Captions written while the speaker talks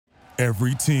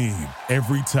Every team,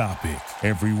 every topic,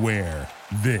 everywhere.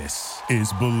 This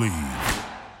is Believe.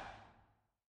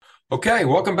 Okay,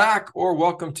 welcome back or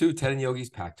welcome to Ted and Yogi's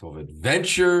Pac-12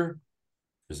 Adventure,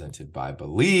 presented by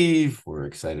Believe. We're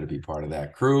excited to be part of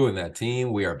that crew and that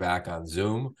team. We are back on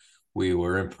Zoom. We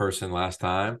were in person last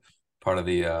time, part of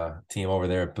the team over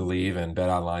there at Believe and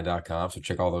betonline.com. So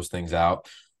check all those things out.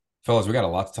 Fellas, we got a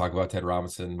lot to talk about. Ted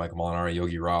Robinson, Michael Molinari,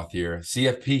 Yogi Roth here.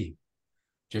 CFP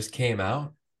just came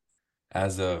out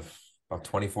as of about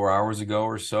 24 hours ago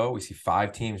or so. We see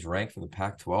 5 teams ranked from the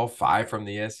Pac-12, 5 from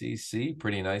the SEC.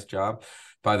 Pretty nice job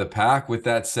by the Pac. With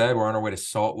that said, we're on our way to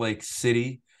Salt Lake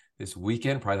City this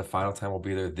weekend. Probably the final time we'll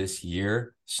be there this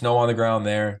year. Snow on the ground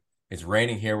there. It's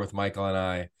raining here with Michael and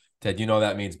I. Ted, you know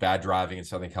that means bad driving in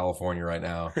Southern California right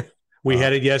now. We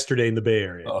had it yesterday in the Bay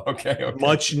Area. Oh, okay.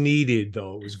 Much needed,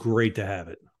 though. It was great to have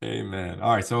it. Amen.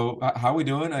 All right. So how are we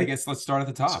doing? I guess let's start at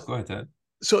the top. Go ahead, Ted.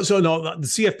 So no, the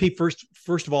CFP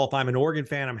first of all, if I'm an Oregon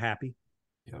fan, I'm happy.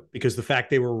 Yep. Because the fact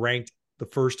they were ranked the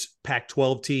first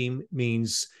Pac-12 team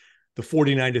means the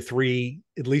 49-3,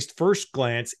 at least first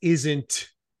glance, isn't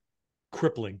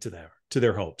crippling to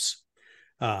their hopes.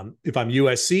 If I'm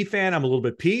USC fan, I'm a little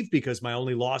bit peeved because my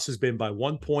only loss has been by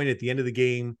 1 point at the end of the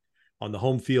game on the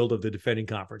home field of the defending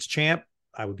conference champ.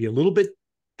 I would be a little bit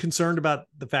concerned about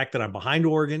the fact that I'm behind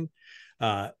Oregon.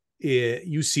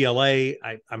 UCLA,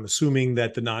 I'm assuming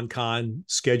that the non-con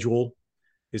schedule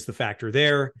is the factor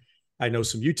there. I know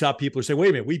some Utah people are saying, wait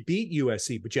a minute, we beat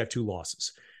USC, but you have 2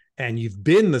 losses. And you've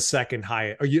been the second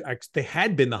highest, they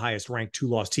had been the highest ranked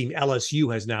 2-loss team.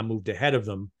 LSU has now moved ahead of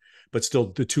them, but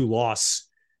still the 2-loss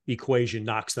equation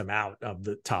knocks them out of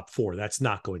the top 4. That's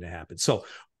not going to happen. So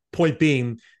point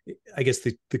being, I guess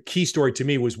the key story to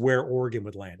me was where Oregon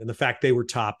would land. And the fact they were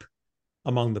top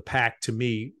among the pack to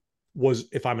me was,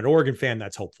 if I'm an Oregon fan,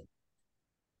 that's hopeful.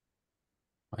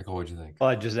 Michael, what'd you think? Well,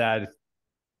 I'd just add,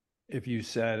 if you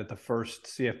said at the first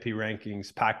CFP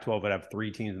rankings, Pac-12 would have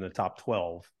 3 teams in the top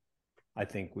 12, I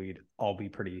think we'd all be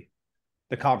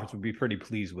the conference would be pretty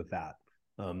pleased with that.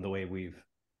 The way we've,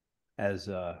 as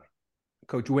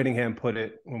Coach Whittingham put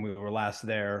it when we were last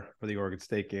there for the Oregon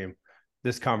State game,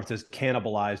 this conference has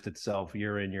cannibalized itself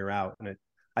year in, year out. And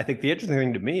I think the interesting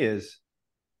thing to me is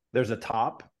there's a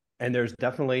top and there's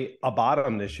definitely a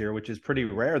bottom this year, which is pretty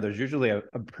rare. There's usually a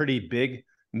pretty big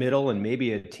middle and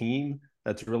maybe a team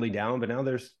that's really down, but now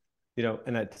there's,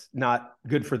 and it's not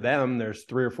good for them. There's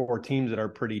 3 or 4 teams that are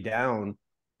pretty down,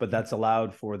 but that's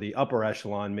allowed for the upper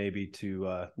echelon maybe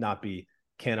to not be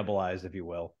cannibalized, if you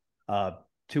will.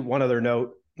 To one other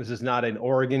note, this is not an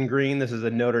Oregon green. This is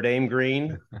a Notre Dame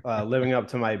green, living up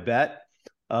to my bet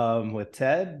with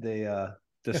Ted. They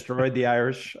destroyed the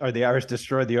Irish, or the Irish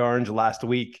destroyed the Orange last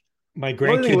week. My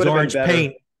grandkids' orange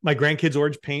paint. My grandkids'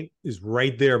 orange paint is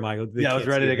right there, Michael. I was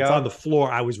ready to go. It's on the floor.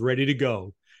 I was ready to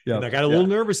go. Yep. And I got a little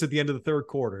nervous at the end of the third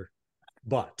quarter.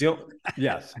 But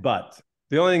but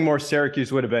the only thing more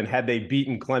Syracuse would have been had they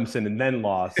beaten Clemson and then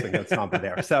lost against Tampa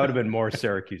there. So that would have been more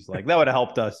Syracuse. Like, that would have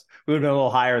helped us. We would have been a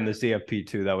little higher in the CFP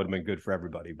too. That would have been good for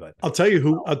everybody. But I'll tell you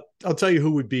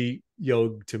who would be,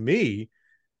 to me,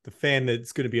 the fan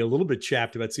that's going to be a little bit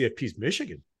chapped about CFP's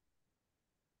Michigan.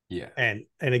 Yeah. And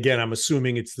again, I'm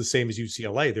assuming it's the same as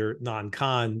UCLA. They're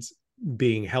non-cons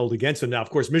being held against them. Now, of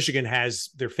course, Michigan has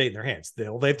their fate in their hands. They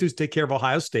have to take care of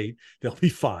Ohio State. They'll be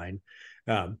fine.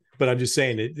 But I'm just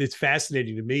saying it's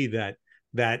fascinating to me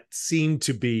that seemed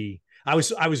to be, I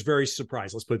was very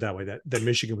surprised. Let's put it that way, that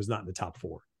Michigan was not in the top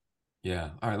 4. Yeah.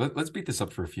 All right. Let's beat this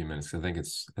up for a few minutes. I think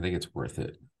it's worth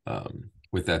it.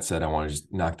 With that said, I want to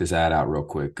just knock this ad out real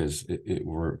quick because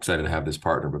we're excited to have this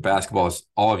partner. But basketball, as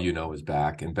all of you know, is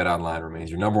back, and BetOnline remains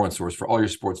your number 1 source for all your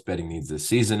sports betting needs this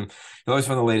season. You'll always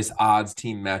find the latest odds,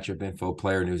 team matchup info,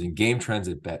 player news, and game trends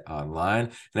at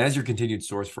BetOnline. And as your continued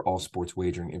source for all sports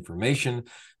wagering information,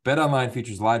 BetOnline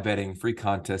features live betting, free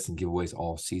contests, and giveaways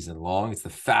all season long. It's the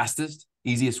fastest,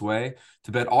 easiest way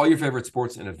to bet all your favorite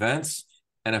sports and events.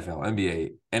 NFL,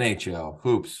 NBA, NHL,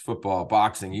 hoops, football,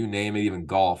 boxing, you name it, even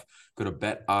golf. Go to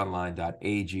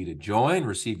betonline.ag to join.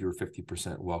 Receive your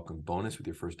 50% welcome bonus with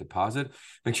your first deposit.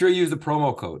 Make sure you use the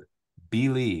promo code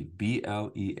BLEAV,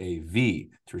 BLEAV,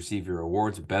 to receive your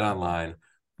rewards. BetOnline,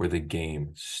 where the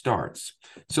game starts.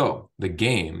 So the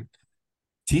game,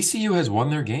 TCU has won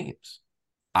their games.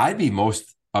 I'd be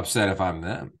most upset if I'm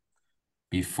them.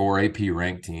 Before AP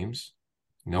ranked teams.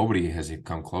 Nobody has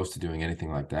come close to doing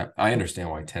anything like that. I understand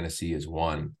why Tennessee has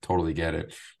won. Totally get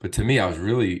it. But to me, I was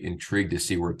really intrigued to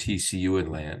see where TCU would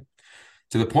land.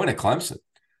 To the point of Clemson,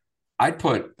 I'd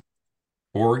put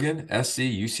Oregon, SC,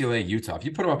 UCLA, Utah. If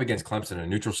you put them up against Clemson in a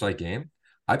neutral site game,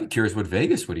 I'd be curious what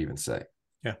Vegas would even say.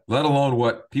 Yeah. Let alone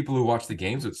what people who watch the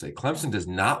games would say. Clemson does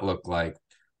not look like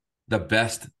the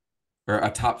best or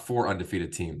a top 4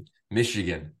 undefeated team.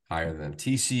 Michigan higher than them.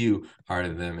 TCU higher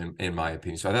than them, in my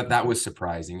opinion. So I thought that was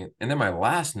surprising. And then my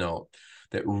last note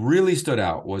that really stood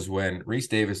out was when Reese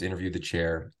Davis interviewed the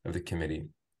chair of the committee.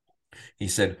 He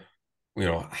said,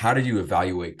 how did you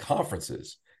evaluate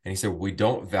conferences? And he said, we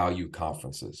don't value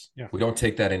conferences. Yeah. We don't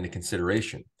take that into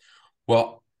consideration.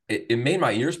 Well, it made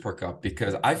my ears perk up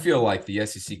because I feel like the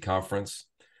SEC conference,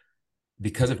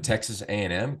 because of Texas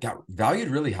A&M, got valued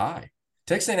really high.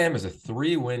 Texas A&M is a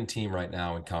 3-win team right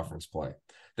now in conference play.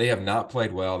 They have not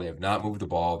played well. They have not moved the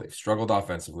ball. They've struggled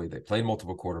offensively. They played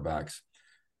multiple quarterbacks.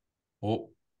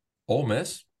 Well, Ole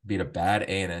Miss beat a bad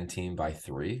A&M team by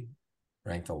 3,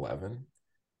 ranked 11.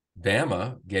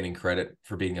 Bama getting credit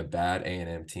for being a bad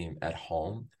A&M team at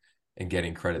home and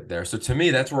getting credit there. So to me,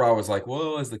 that's where I was like,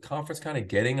 well, is the conference kind of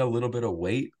getting a little bit of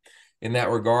weight in that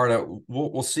regard?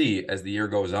 We'll see as the year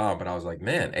goes on. But I was like,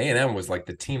 man, A&M was like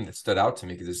the team that stood out to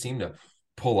me because it seemed to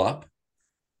pull up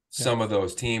some of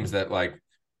those teams that like,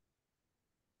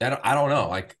 I don't know.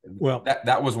 Like, well,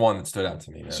 that was one that stood out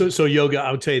to me, man. So Yoga,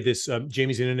 I would tell you this,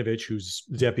 Jamie Zaninovich, who's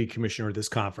the deputy commissioner of this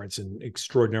conference and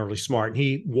extraordinarily smart, and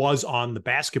he was on the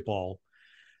basketball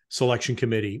selection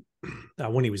committee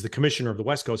when he was the commissioner of the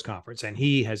West Coast Conference. And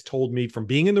he has told me from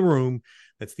being in the room,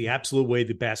 that's the absolute way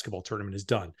the basketball tournament is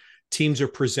done. Teams are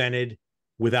presented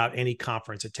without any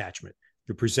conference attachment.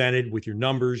 You're presented with your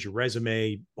numbers, your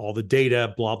resume, all the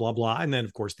data, blah, blah, blah. And then,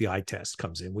 of course, the eye test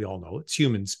comes in. We all know it's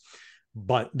humans,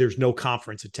 but there's no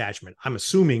conference attachment. I'm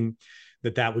assuming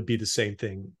that would be the same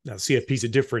thing. Now, CFP is a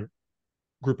different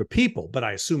group of people, but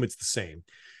I assume it's the same.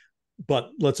 But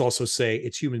let's also say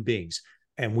it's human beings.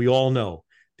 And we all know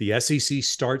the SEC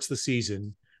starts the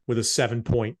season with a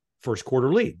 7-point first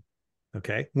quarter lead.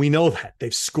 Okay. We know that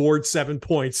they've scored 7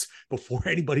 points before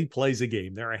anybody plays a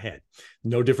game. They're ahead.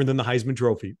 No different than the Heisman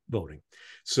Trophy voting.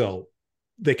 So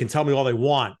they can tell me all they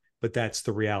want, but that's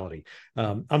the reality.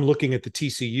 I'm looking at the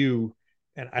TCU,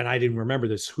 and I didn't remember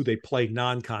this, who they played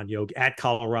non-con, at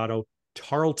Colorado,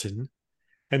 Tarleton,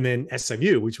 and then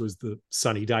SMU, which was the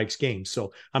Sonny Dykes game.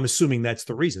 So I'm assuming that's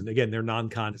the reason. Again, their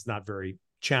non-con is not very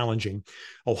challenging.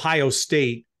 Ohio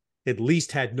State at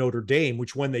least had Notre Dame,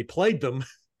 which when they played them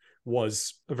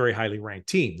was a very highly ranked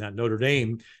team. Now, Notre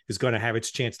Dame is going to have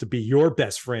its chance to be your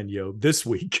best friend, this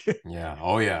week. Yeah.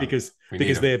 Oh, yeah. because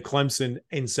they have Clemson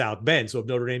in South Bend. So if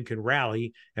Notre Dame can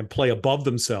rally and play above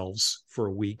themselves for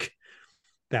a week,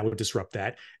 that would disrupt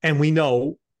that. And we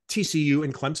know TCU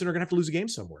and Clemson are going to have to lose a game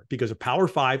somewhere because a Power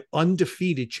 5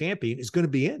 undefeated champion is going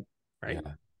to be in, right?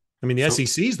 Yeah. I mean, the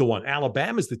SEC is the one.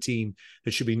 Alabama is the team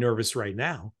that should be nervous right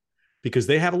now because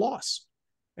they have a loss.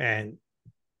 And,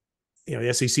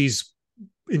 the SEC's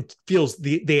feels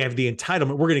they have the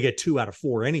entitlement. We're going to get 2 out of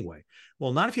 4 anyway.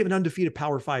 Well, not if you have an undefeated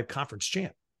Power 5 conference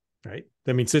champ, right?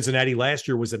 I mean, Cincinnati last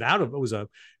year was a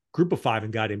group of 5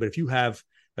 and got in. But if you have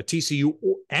a TCU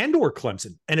or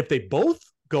Clemson, and if they both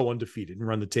go undefeated and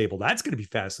run the table, that's going to be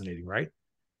fascinating, right?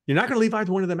 You're not going to leave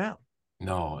either one of them out.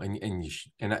 No, and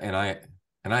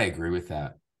I agree with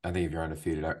that. I think if you're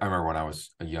undefeated, I remember when I was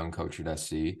a young coach at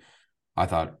SC, I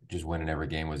thought just winning every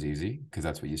game was easy because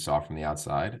that's what you saw from the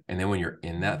outside. And then when you're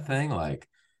in that thing, like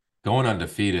going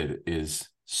undefeated is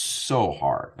so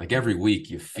hard. Like every week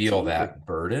you feel that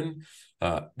burden.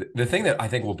 The thing that I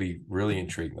think will be really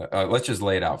intriguing, let's just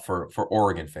lay it out for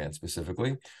Oregon fans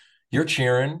specifically. You're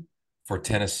cheering for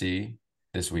Tennessee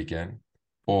this weekend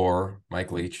or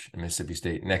Mike Leach and Mississippi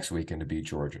State next weekend to beat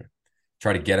Georgia.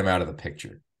 Try to get them out of the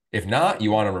picture. If not,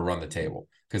 you want them to run the table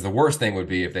because the worst thing would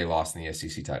be if they lost in the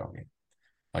SEC title game.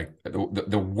 Like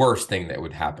the worst thing that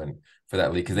would happen for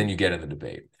that league, because then you get in the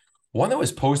debate. One that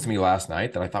was posed to me last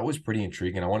night that I thought was pretty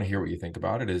intriguing, I want to hear what you think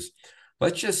about it, is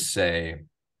let's just say,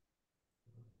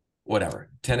 whatever,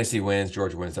 Tennessee wins,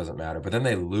 Georgia wins, doesn't matter, but then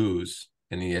they lose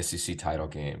in the SEC title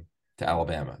game to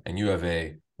Alabama, and you have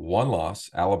a one-loss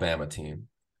Alabama team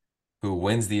who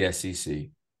wins the SEC,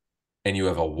 and you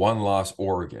have a one-loss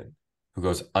Oregon who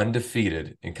goes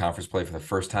undefeated in conference play for the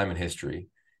first time in history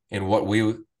in what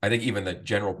I think even the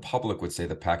general public would say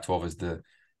the Pac-12 is the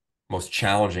most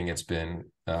challenging it's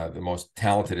been, the most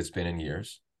talented it's been in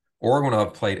years. Oregon will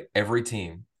have played every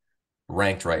team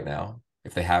ranked right now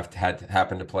if they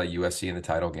happened to play USC in the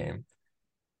title game.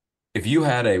 If you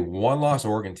had a one-loss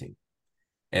Oregon team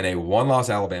and a one-loss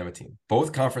Alabama team,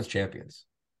 both conference champions,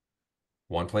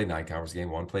 one played 9 conference games,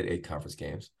 one played 8 conference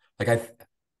games. Like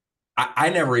I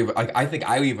never even, like, I think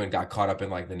I even got caught up in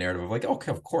like the narrative of like, okay,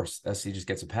 of course, SC just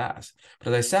gets a pass.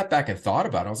 But as I sat back and thought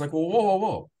about it, I was like, well,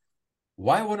 whoa.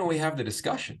 Why wouldn't we have the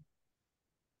discussion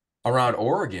around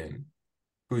Oregon,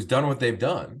 who's done what they've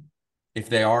done, if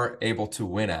they are able to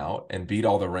win out and beat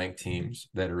all the ranked teams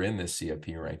that are in this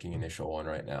CFP ranking initial one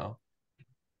right now,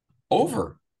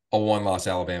 over a one-loss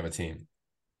Alabama team.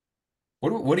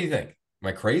 What do you think? Am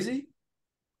I crazy?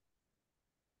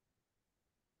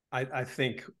 I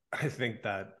think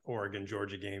that Oregon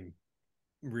Georgia game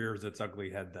rears its ugly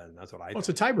head. Then that's what I. Well, it's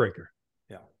a tiebreaker.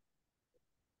 Yeah,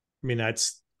 I mean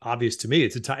that's obvious to me.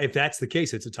 It's a tie. If that's the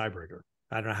case, it's a tiebreaker.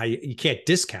 I don't know how you can't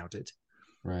discount it.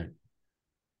 Right.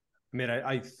 I mean,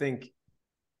 I think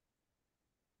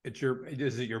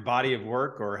is it your body of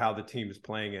work or how the team is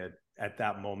playing it at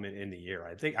that moment in the year?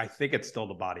 I think it's still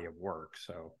the body of work.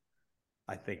 So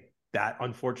I think that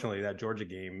unfortunately that Georgia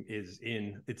game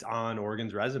it's on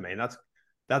Oregon's resume, and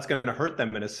that's going to hurt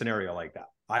them in a scenario like that.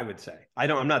 I would say.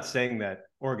 I'm not saying that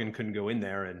Oregon couldn't go in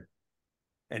there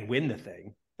and win the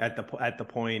thing at the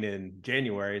point in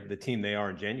January, the team they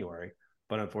are in January,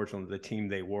 but unfortunately the team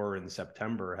they were in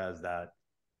September has that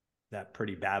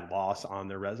pretty bad loss on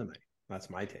their resume. That's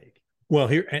my take. Well,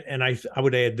 here, and I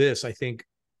would add this. I think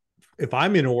if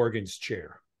I'm in Oregon's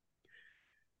chair,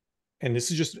 and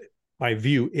this is just my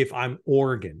view, if I'm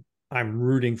Oregon, I'm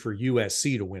rooting for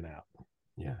USC to win out.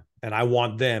 Yeah. And I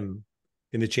want them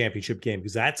in the championship game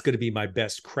because that's going to be my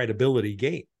best credibility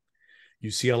game.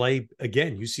 UCLA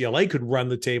could run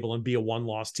the table and be a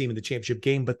one-loss team in the championship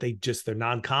game, but their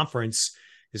non-conference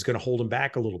is going to hold them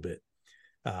back a little bit.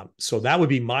 So that would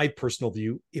be my personal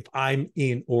view. If I'm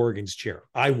in Oregon's chair,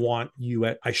 I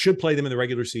should play them in the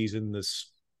regular season.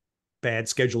 This bad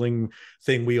scheduling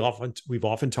thing, we've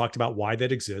often talked about why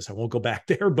that exists. I won't go back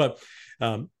there, but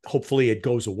hopefully it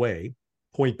goes away.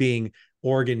 Point being,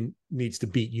 Oregon needs to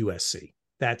beat USC.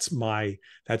 That's going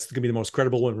to be the most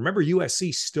credible one. Remember,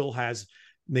 USC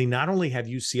they not only have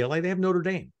UCLA, they have Notre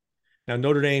Dame. Now,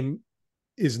 Notre Dame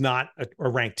is not a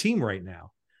ranked team right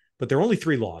now, but they're only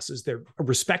 3 losses. They're a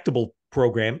respectable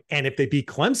program. And if they beat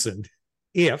Clemson,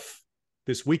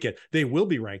 this weekend, they will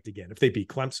be ranked again if they beat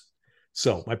Clemson.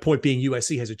 So my point being,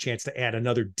 USC has a chance to add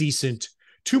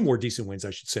two more decent wins, I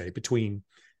should say, between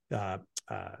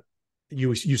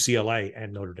UCLA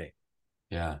and Notre Dame.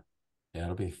 Yeah. Yeah,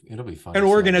 it'll be fun. And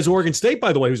Oregon has Oregon State,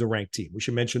 by the way, who's a ranked team. We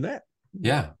should mention that.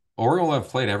 Yeah. Oregon will have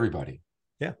played everybody.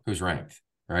 Yeah. Who's ranked,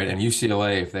 right? And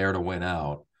UCLA, if they are to win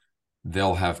out,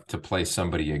 they'll have to play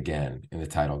somebody again in the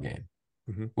title game,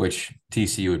 which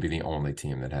TCU would be the only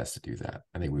team that has to do that.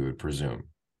 I think we would presume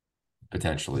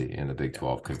potentially in the Big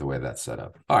 12 because the way that's set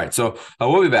up. All right. So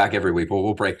we'll be back every week.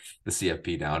 We'll break the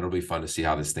CFP down. It'll be fun to see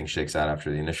how this thing shakes out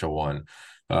after the initial one.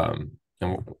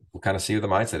 And we'll kind of see what the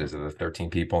mindset is of the 13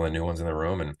 people and the new ones in the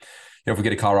room. And, if we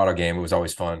get a Colorado game, it was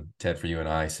always fun, Ted, for you and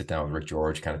I, sit down with Rick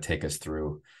George, kind of take us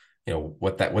through,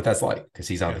 what that's like, because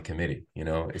he's on the committee,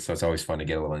 so it's always fun to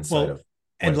get a little insight of.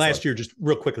 And last year, just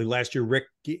real quickly, Rick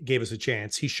gave us a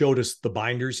chance. He showed us the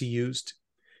binders he used,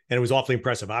 and it was awfully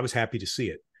impressive. I was happy to see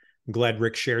it. I'm glad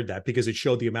Rick shared that because it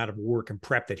showed the amount of work and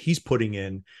prep that he's putting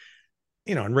in,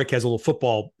 and Rick has a little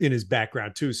football in his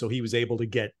background too. So he was able to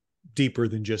get deeper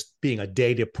than just being a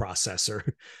data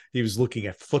processor. He was looking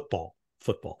at football.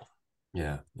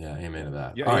 Yeah. Amen to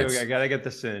that. Yeah, all right. I got to get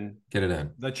this in. Get it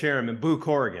in. The chairman, Boo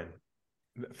Corrigan,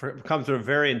 comes from a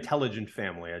very intelligent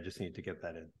family. I just need to get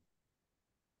that in.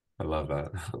 I love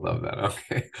that.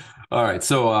 Okay. All right.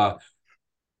 So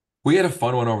we had a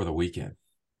fun one over the weekend.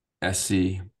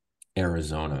 SC,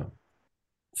 Arizona.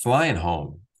 Flying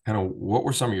home. Kind of what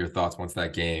were some of your thoughts once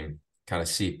that game kind of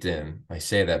seeped in? I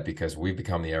say that because we've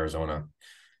become the Arizona,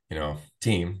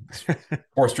 team.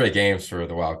 4 straight games for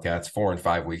the Wildcats, 4 in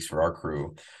 5 weeks for our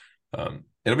crew.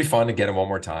 It'll be fun to get them one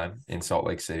more time in Salt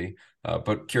Lake City.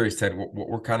 But curious, Ted, what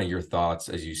were kind of your thoughts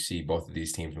as you see both of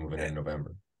these teams moving in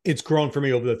November? It's grown for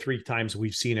me over the 3 times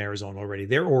we've seen Arizona already.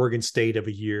 They're Oregon State of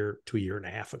a year to a year and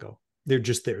a half ago. They're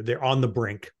just there. They're on the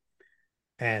brink.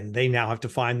 And they now have to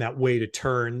find that way to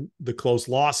turn the close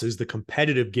losses, the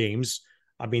competitive games.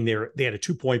 I mean, they had a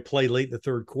 2-point play late in the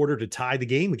third quarter to tie the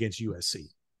game against USC.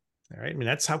 All right. I mean,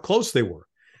 that's how close they were,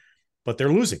 but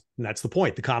they're losing. And that's the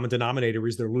point. The common denominator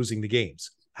is they're losing the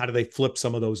games. How do they flip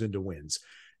some of those into wins?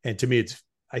 And to me,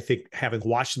 I think having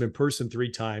watched them in person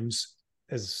 3 times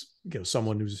as,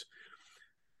 someone who's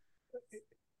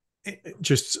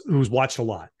watched a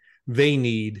lot, they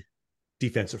need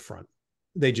defensive front.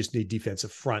 They just need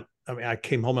defensive front. I mean, I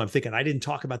came home and I'm thinking, I didn't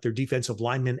talk about their defensive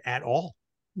linemen at all.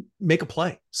 Make a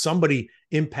play. Somebody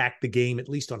impact the game, at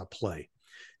least on a play.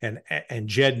 And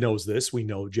Jed knows this. We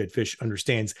know Jed Fish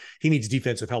understands he needs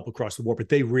defensive help across the board, but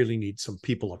they really need some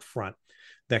people up front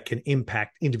that can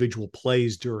impact individual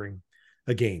plays during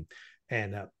a game.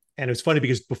 And it was funny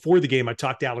because before the game, I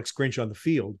talked to Alex Grinch on the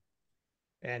field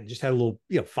and just had a little,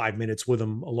 5 minutes with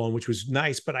him alone, which was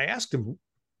nice. But I asked him,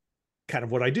 kind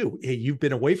of what I do. Hey, you've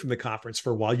been away from the conference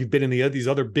for a while. You've been in these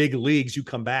other big leagues. You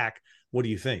come back. What do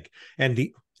you think? And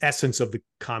the essence of the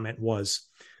comment was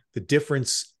the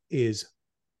difference is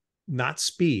not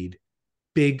speed,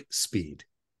 big speed.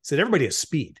 Said everybody has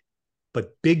speed,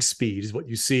 but big speed is what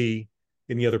you see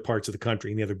in the other parts of the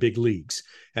country, in the other big leagues.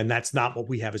 And that's not what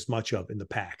we have as much of in the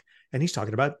pack. And he's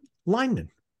talking about linemen,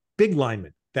 big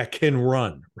linemen that can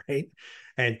run, right?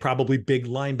 And probably big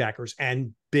linebackers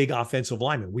and big offensive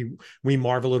linemen. We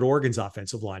marvel at Oregon's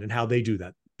offensive line and how they do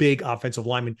that. Big offensive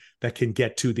linemen that can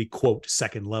get to the, quote,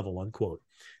 second level, unquote.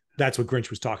 That's what Grinch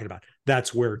was talking about.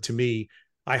 That's where, to me,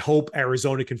 I hope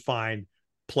Arizona can find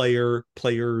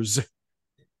players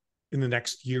in the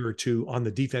next year or two on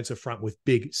the defensive front with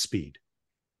big speed.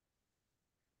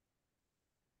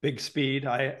 Big speed.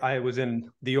 I was in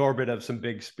the orbit of some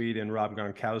big speed in Rob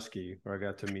Gronkowski, where I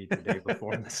got to meet the day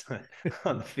before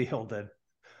on the field,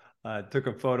 and took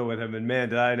a photo with him. And man,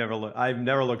 did I never look! I've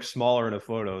never looked smaller in a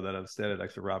photo than I'm standing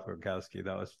next to Rob Gronkowski.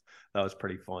 That was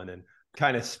pretty fun, and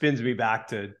kind of spins me back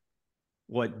to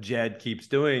what Jed keeps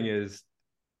doing. Is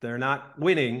they're not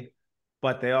winning,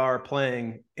 but they are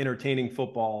playing entertaining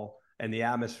football, and the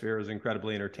atmosphere is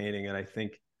incredibly entertaining. And I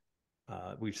think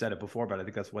we've said it before, but I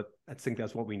think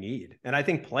that's what we need. And I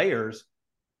think players,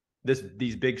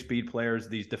 these big speed players,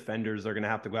 these defenders, they're going to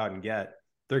have to go out and get.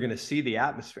 They're going to see the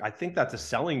atmosphere. I think that's a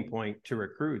selling point to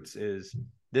recruits. Is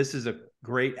this is a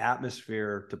great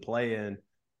atmosphere to play in,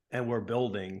 and we're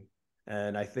building.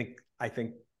 And I think I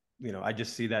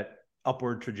just see that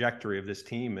upward trajectory of this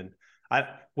team, and I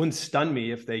wouldn't stun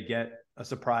me if they get a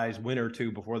surprise win or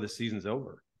two before the season's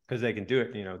over, because they can do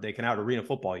it. They can out arena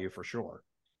football you for sure.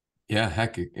 Yeah,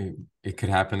 heck, it could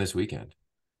happen this weekend,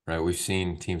 right? We've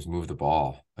seen teams move the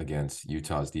ball against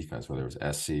Utah's defense, whether it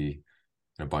was SC in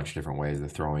a bunch of different ways, the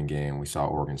throwing game. We saw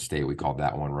Oregon State. We called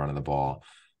that one running the ball.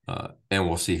 And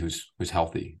we'll see who's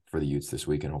healthy for the Utes this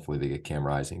week. And hopefully they get Cam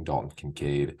Rising, Dalton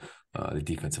Kincaid. The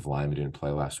defensive lineman didn't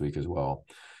play last week as well.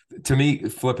 To me,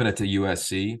 flipping it to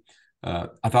USC,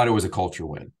 I thought it was a culture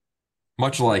win,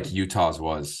 much like Utah's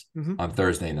was on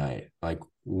Thursday night. Like,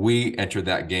 we entered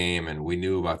that game and we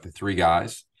knew about the three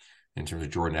guys in terms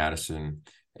of Jordan Addison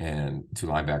and two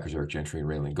linebackers, Eric Gentry and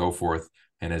Raylan Goforth.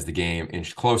 And as the game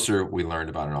inched closer, we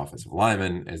learned about an offensive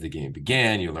lineman. As the game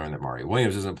began, you learned that Mario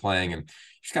Williams isn't playing, and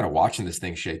you're just kind of watching this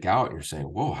thing shake out, and you're saying,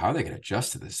 whoa, how are they going to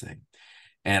adjust to this thing?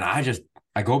 And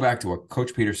I go back to what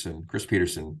Chris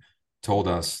Peterson told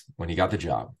us when he got the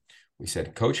job. We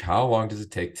said, Coach, how long does it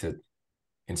take to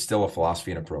instill a philosophy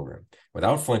in a program?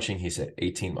 Without flinching, he said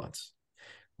 18 months.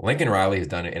 Lincoln Riley has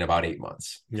done it in about 8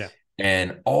 months. Yeah.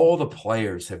 And all the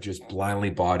players have just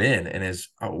blindly bought in. And as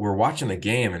we're watching the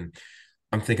game, and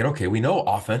I'm thinking, okay, we know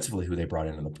offensively who they brought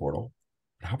in the portal.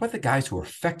 But how about the guys who are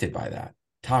affected by that?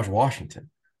 Taj Washington,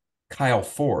 Kyle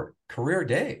Ford, career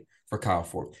day for Kyle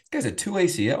Ford. This guy's had 2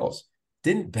 ACLs,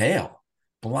 didn't bail,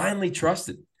 blindly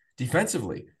trusted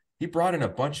defensively. He brought in a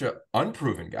bunch of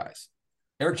unproven guys.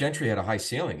 Eric Gentry had a high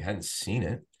ceiling, hadn't seen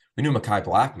it. We knew Mekhi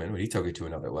Blackman, but he took it to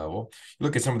another level. You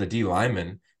look at some of the D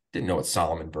linemen, didn't know what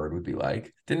Solomon Byrd would be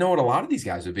like. Didn't know what a lot of these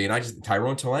guys would be. And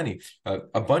Tyrone Taleni,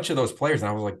 a bunch of those players. And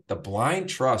I was like, the blind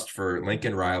trust for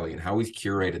Lincoln Riley and how he's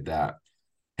curated that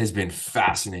has been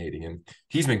fascinating. And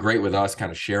he's been great with us,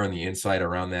 kind of sharing the insight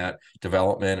around that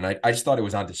development. And I just thought it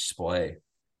was on display.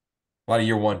 A lot of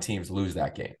year one teams lose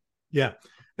that game. Yeah.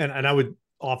 And I would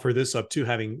offer this up too,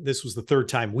 this was the third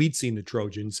time we'd seen the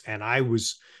Trojans. And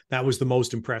that was the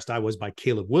most impressed I was by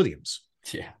Caleb Williams.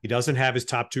 Yeah. He doesn't have his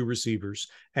top 2 receivers,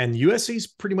 and USC's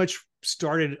pretty much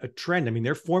started a trend. I mean,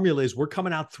 their formula is we're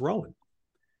coming out throwing,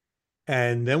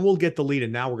 and then we'll get the lead,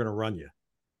 and now we're going to run you.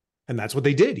 And that's what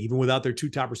they did. Even without their 2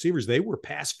 top receivers, they were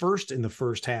pass first in the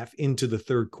first half into the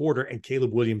third quarter, and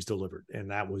Caleb Williams delivered.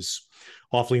 And that was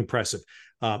awfully impressive.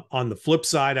 On the flip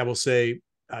side, I will say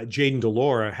Jaden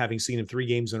Delora, having seen him 3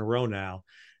 games in a row now,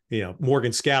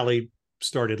 Morgan Scalley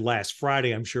started last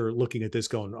Friday, I'm sure, looking at this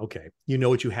going, okay, you know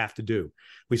what you have to do.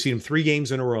 We've seen him 3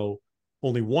 games in a row.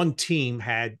 Only one team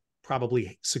had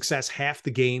probably success half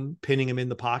the game, pinning him in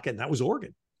the pocket, and that was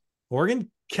Oregon. Oregon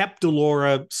kept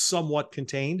Delora somewhat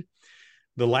contained.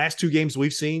 The last 2 games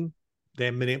we've seen,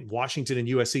 they've been in Washington and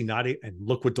USC, and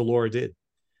look what Delora did.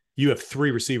 You have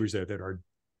 3 receivers there that are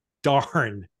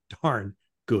darn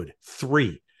good.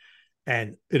 3.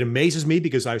 And it amazes me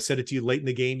because I said it to you late in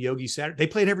the game, Yogi Saturday. They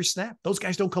played every snap. Those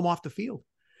guys don't come off the field.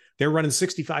 They're running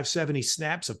 65, 70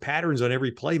 snaps of patterns on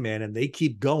every play, man, and they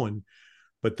keep going.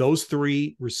 But those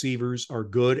 3 receivers are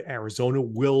good. Arizona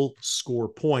will score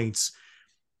points.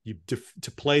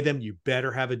 To play them, you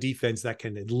better have a defense that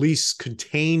can at least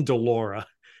contain Delora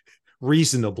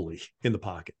reasonably in the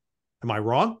pocket. Am I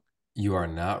wrong? You are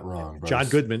not wrong, bro. John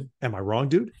Goodman. Am I wrong,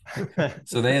 dude?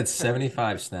 So they had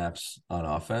 75 snaps on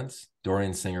offense.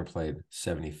 Dorian Singer played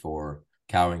 74,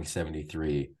 Cowing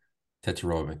 73,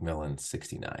 Tetsuroa McMillan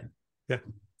 69. Yeah.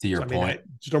 To your point. I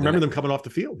just don't remember them coming off the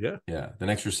field. Yeah. Yeah. The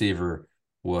next receiver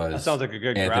was that sounds like a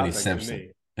good Anthony graphic Simpson. to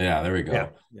me. Yeah, there we go.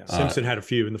 Yeah. Simpson had a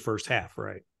few in the first half,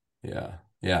 right? Yeah.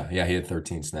 He had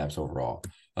 13 snaps overall.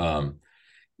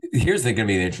 Here's going to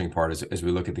be the interesting part as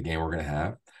we look at the game we're going to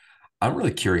have. I'm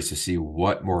really curious to see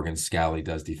what Morgan Scalley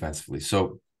does defensively.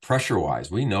 So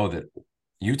pressure-wise, we know that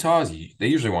they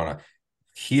usually want to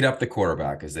heat up the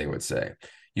quarterback, as they would say.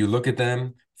 You look at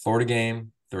them, Florida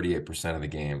game, 38% of the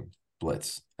game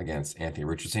blitz against Anthony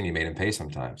Richardson. He made him pay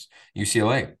sometimes.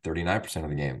 UCLA, 39% of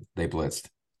the game, they blitzed.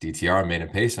 DTR made him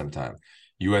pay sometime.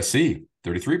 USC,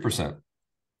 33%, a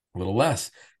little less.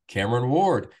 Cameron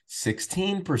Ward,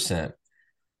 16%.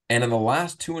 And in the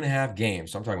last 2.5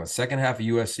 games, so I'm talking about second half of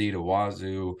USC to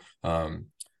Wazoo, who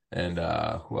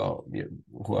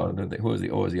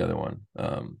was the other one?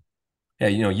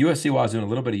 USC, Wazoo, and a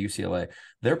little bit of UCLA.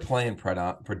 They're playing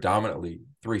predominantly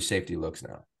 3 safety looks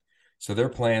now. So they're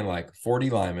playing like 40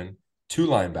 linemen, 2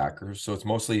 linebackers. So it's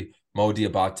mostly Mo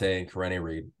Diabate and Karene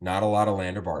Reed. Not a lot of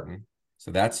Lander Barton. So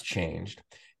that's changed.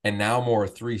 And now more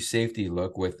 3 safety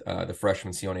look with the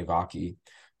freshman Sione Vaki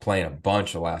playing a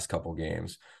bunch the last couple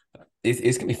games. It's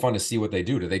going to be fun to see what they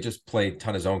do. Do they just play a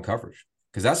ton of zone coverage?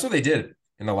 Because that's what they did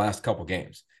in the last couple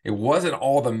games. It wasn't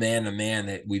all the man-to-man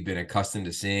that we've been accustomed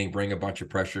to seeing, bring a bunch of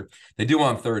pressure. They do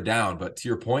on third down, but to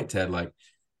your point, Ted, like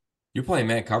you're playing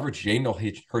man coverage. Jaden will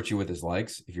hurt you with his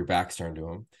legs if your back's turned to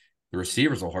him. The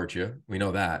receivers will hurt you. We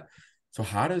know that. So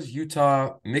how does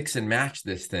Utah mix and match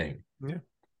this thing? Yeah.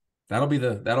 That'll be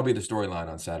the storyline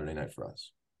on Saturday night for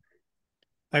us.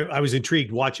 I was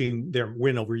intrigued watching their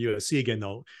win over USC again,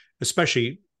 though,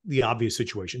 especially the obvious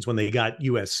situations when they got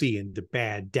USC into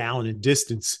bad down and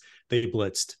distance. They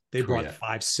blitzed. They brought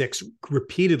 5-6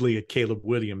 repeatedly at Caleb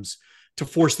Williams to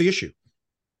force the issue.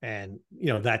 And,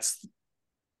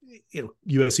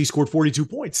 USC scored 42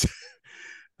 points.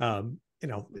 Jaden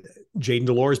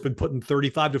Delore has been putting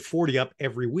 35 to 40 up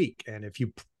every week. And if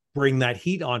you bring that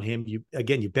heat on him, you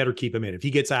better keep him in. If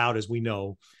he gets out, as we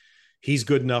know, he's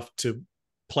good enough to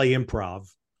play improv,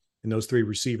 and those 3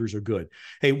 receivers are good.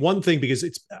 Hey, one thing, because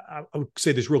I would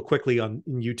say this real quickly in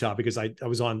Utah, because I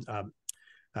was on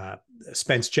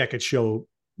Spence Checkett's show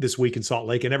this week in Salt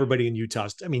Lake, and everybody in Utah,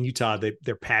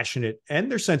 they're passionate and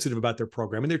they're sensitive about their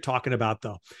program, and they're talking about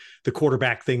the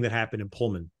quarterback thing that happened in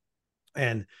Pullman.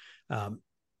 And,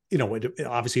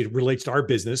 obviously it relates to our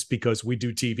business because we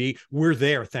do TV. We're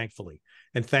there, thankfully.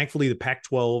 And thankfully, the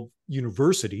Pac-12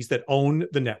 universities that own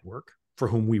the network for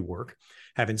whom we work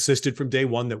have insisted from day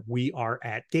one that we are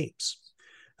at games.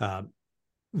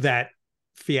 That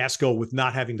fiasco with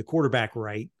not having the quarterback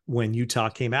right when Utah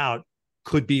came out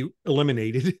could be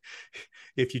eliminated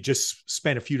if you just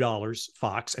spent a few dollars,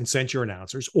 Fox, and sent your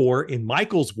announcers. Or in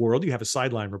Michael's world, you have a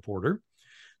sideline reporter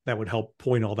that would help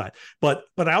point all that. But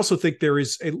I also think there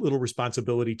is a little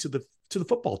responsibility to the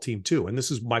football team too. And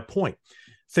this is my point.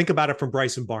 Think about it from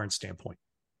Bryson Barnes' standpoint.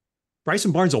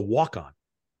 Bryson Barnes, a walk-on.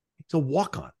 He's a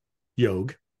walk-on.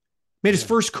 Yog made his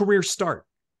first career start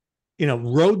in a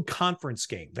road conference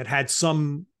game that had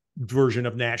some version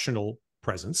of national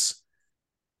presence.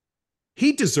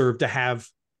 He deserved to have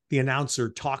the announcer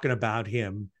talking about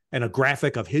him and a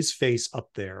graphic of his face up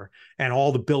there and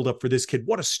all the buildup for this kid.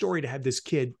 What a story to have this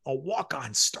kid, a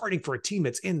walk-on, starting for a team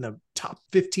that's in the top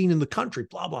 15 in the country,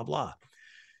 blah, blah, blah.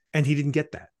 And he didn't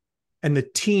get that. And the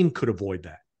team could avoid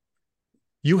that.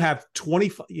 You have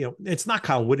 25, it's not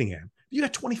Kyle Whittingham. You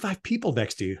got 25 people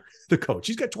next to you, the coach.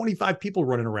 He's got 25 people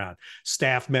running around,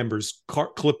 staff members,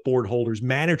 clipboard holders,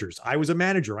 managers. I was a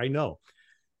manager. I know.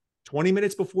 20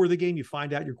 minutes before the game, you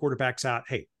find out your quarterback's out.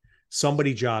 Hey,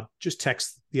 somebody job, just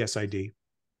text the SID.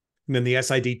 And then the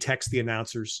SID texts the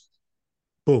announcers.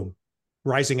 Boom.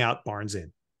 Rising out, Barnes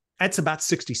in. That's about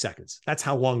 60 seconds. That's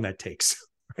how long that takes,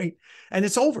 right? And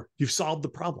it's over. You've solved the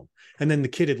problem. And then the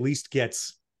kid at least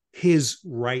gets his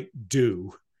right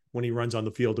due when he runs on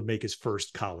the field to make his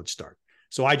first college start.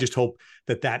 So I just hope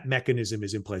that mechanism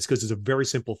is in place because it's a very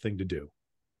simple thing to do.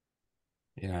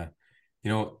 Yeah.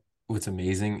 What's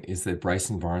amazing is that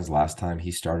Bryson Barnes, last time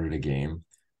he started a game,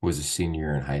 was a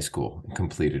senior in high school and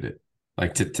completed it.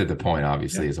 Like to the point,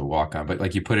 obviously, as a walk-on, but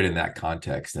like you put it in that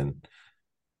context, and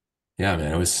yeah,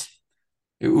 man, it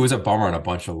was a bummer on a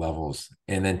bunch of levels.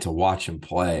 And then to watch him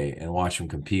play and watch him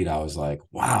compete, I was like,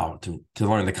 wow, to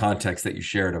learn the context that you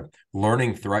shared of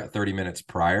learning 30 minutes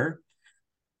prior.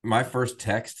 My first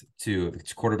text to the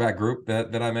quarterback group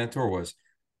that I mentor was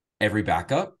every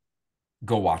backup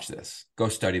go watch this, go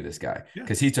study this guy. Yeah.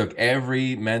 Because he took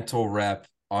every mental rep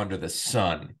under the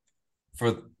sun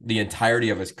for the entirety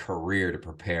of his career to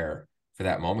prepare for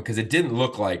that moment. Because it didn't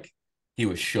look like he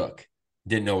was shook,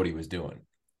 didn't know what he was doing.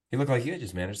 He looked like he had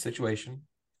just managed the situation.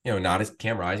 Not his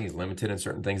Cam Rising. He's limited in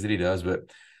certain things that he does,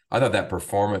 but I thought that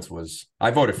performance was,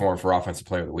 I voted for him for Offensive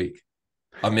Player of the Week.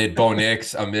 Amid Bo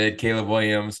Nix, amid Caleb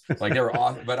Williams. Like, they were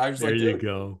awesome. But I was there like, you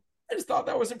go. I just thought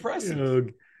that was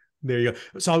impressive. There you go.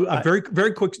 So a very,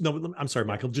 very quick. No, I'm sorry,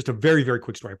 Michael. Just a very, very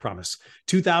quick story. I promise.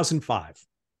 2005,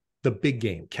 the big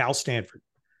game, Cal Stanford.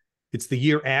 It's the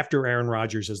year after Aaron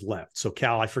Rodgers has left. So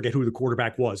Cal, I forget who the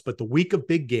quarterback was, but the week of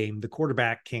big game, the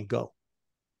quarterback can't go.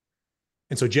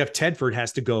 And so Jeff Tedford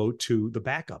has to go to the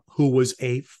backup, who was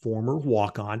a former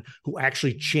walk-on who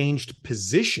actually changed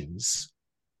positions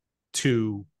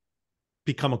to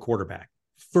become a quarterback.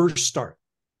 First start.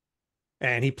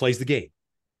 And he plays the game.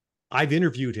 I've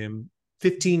interviewed him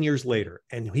 15 years later,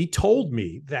 and he told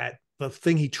me that the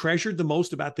thing he treasured the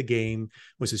most about the game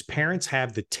was his parents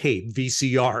have the tape,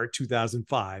 VCR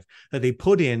 2005, that they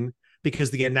put in because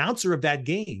the announcer of that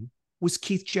game was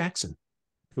Keith Jackson.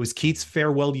 It was Keith's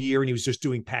farewell year, and he was just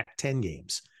doing Pac-10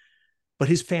 games. But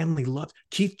his family loved.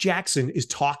 Keith Jackson is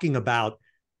talking about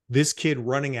this kid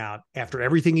running out after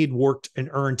everything he'd worked and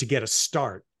earned to get a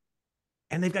start.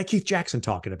 And they've got Keith Jackson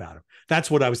talking about him. That's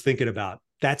what I was thinking about.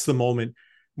 That's the moment.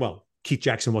 Well, Keith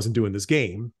Jackson wasn't doing this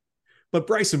game, but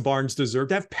Bryson Barnes deserved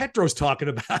to have Petros talking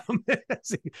about him but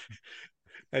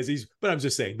I'm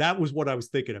just saying that was what I was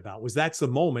thinking about, was that's the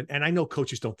moment. And I know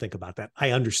coaches don't think about that.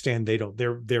 I understand they don't,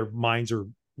 their minds are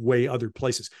way other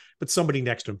places, but somebody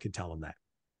next to them can tell them that.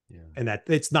 Yeah. And that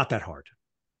it's not that hard.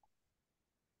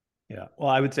 Yeah. Well,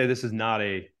 I would say this is not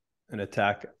an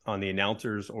attack on the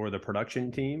announcers or the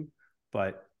production team,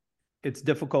 but it's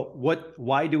difficult.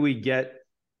 Why do we get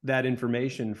that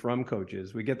information from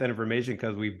coaches? We get that information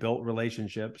because we've built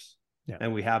relationships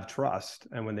and we have trust.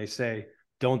 And when they say,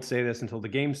 don't say this until the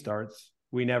game starts,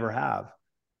 we never have.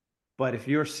 But if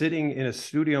you're sitting in a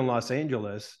studio in Los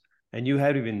Angeles and you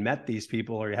haven't even met these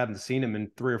people or you haven't seen them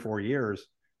in 3 or 4 years,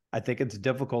 I think it's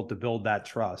difficult to build that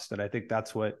trust. And I think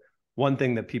that's one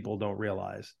thing that people don't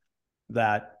realize,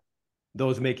 that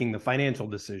those making the financial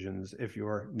decisions, if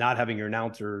you're not having your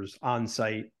announcers on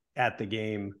site at the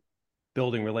game,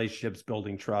 building relationships,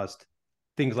 building trust,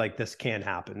 things like this can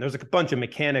happen. There's a bunch of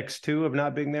mechanics too of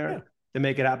not being there to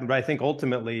make it happen. But I think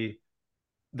ultimately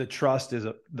the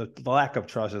lack of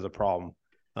trust is a problem.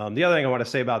 The other thing I want to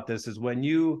say about this is when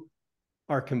you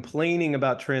are complaining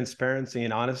about transparency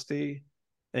and honesty,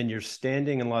 and you're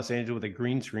standing in Los Angeles with a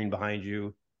green screen behind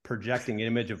you, projecting an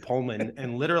image of Pullman.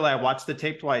 And literally I watched the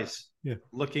tape twice,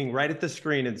 looking right at the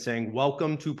screen and saying,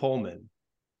 welcome to Pullman.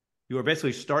 You are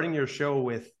basically starting your show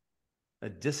with a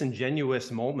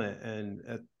disingenuous moment. And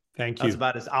thank you. That's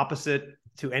about as opposite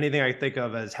to anything I think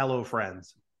of as hello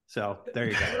friends. So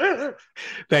there you go.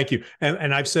 Thank you.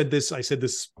 And I said this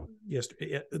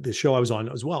yesterday, the show I was on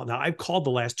as well. Now I've called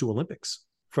the last 2 Olympics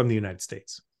from the United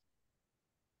States.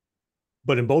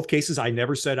 But in both cases, I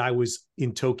never said I was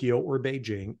in Tokyo or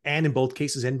Beijing. And in both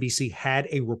cases, NBC had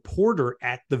a reporter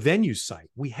at the venue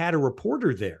site. We had a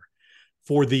reporter there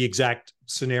for the exact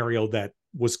scenario that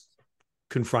was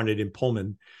confronted in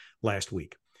Pullman last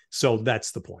week. So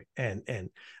that's the point. And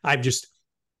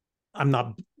I'm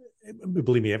not,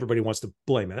 believe me, everybody wants to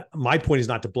blame it. My point is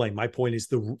not to blame. My point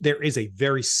is there is a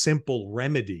very simple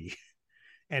remedy.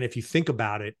 And if you think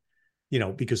about it,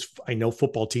 because I know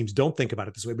football teams don't think about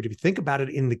it this way, but if you think about it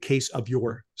in the case of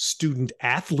your student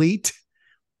athlete,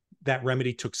 that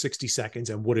remedy took 60 seconds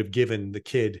and would have given the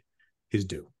kid his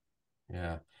due.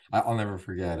 Yeah. I'll never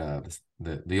forget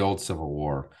the old Civil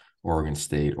War, Oregon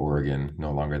State, Oregon,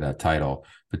 no longer that title,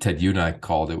 but Ted, you and I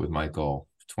called it with Michael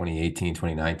 2018,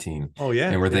 2019. Oh yeah.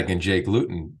 And we're thinking Jake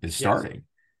Luton is starting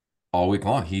all week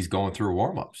long. He's going through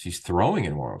warmups. He's throwing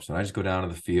in warmups. And I just go down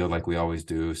to the field like we always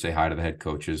do, say hi to the head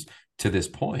coaches. To this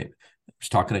point, I was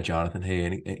talking to Jonathan. Hey,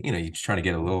 and you're just trying to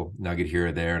get a little nugget here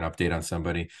or there, an update on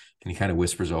somebody. And he kind of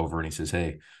whispers over and he says,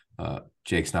 hey,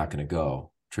 Jake's not going to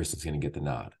go. Tristan's going to get the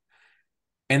nod.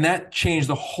 And that changed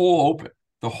the whole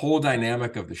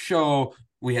dynamic of the show.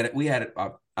 We had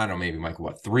I don't know, maybe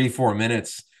Michael, 3-4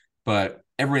 minutes, but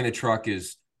everybody in the truck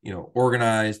is,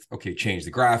 organized. Okay, change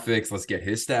the graphics. Let's get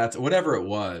his stats, whatever it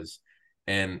was.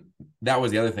 And that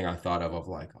was the other thing I thought of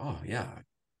like, oh yeah,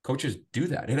 coaches do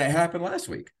that. It happened last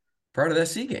week prior to that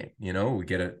SC game. We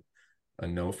get a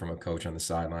note from a coach on the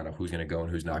sideline of who's going to go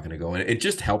and who's not going to go. And it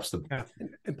just helps them.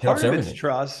 And part of it's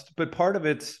trust, but part of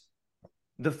it's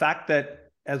the fact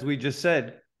that, as we just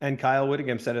said, and Kyle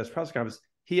Whittingham said at his press conference,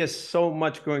 he has so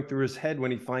much going through his head when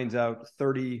he finds out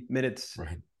 30 minutes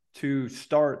to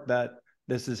start that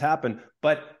this has happened.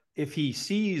 But if he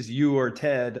sees you or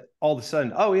Ted all of a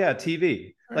sudden, oh yeah,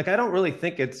 TV. Like, I don't really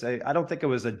think I don't think it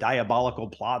was a diabolical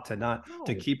plot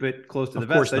to keep it close to the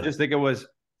vest. I just think it was,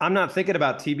 I'm not thinking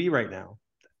about TV right now.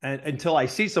 And until I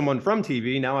see someone from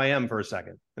TV, now I am for a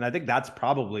second. And I think that's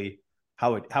probably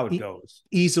how it goes.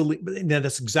 Easily. Now,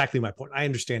 that's exactly my point. I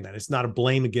understand that. It's not a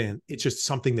blame again. It's just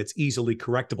something that's easily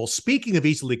correctable. Speaking of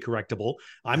easily correctable,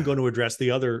 I'm going to address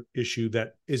the other issue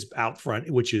that is out front,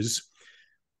 which is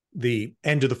the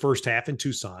end of the first half in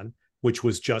Tucson, which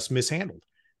was just mishandled.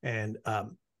 And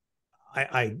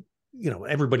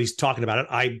everybody's talking about it.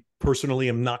 I personally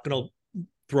am not going to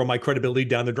throw my credibility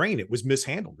down the drain. It was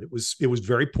mishandled. It was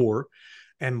very poor.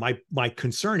 And my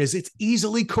concern is it's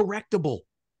easily correctable.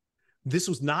 This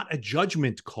was not a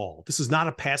judgment call. This is not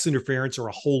a pass interference or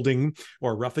a holding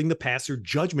or roughing the passer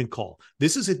judgment call.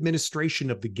 This is administration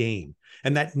of the game,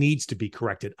 and that needs to be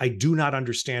corrected. I do not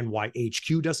understand why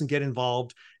HQ doesn't get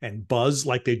involved and buzz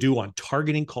like they do on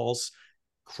targeting calls,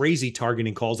 crazy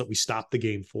targeting calls that we stopped the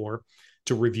game for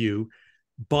to review.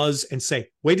 Buzz and say,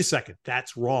 wait a second,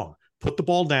 that's wrong. Put the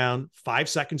ball down, 5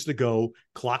 seconds to go.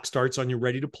 Clock starts on you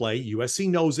ready to play. USC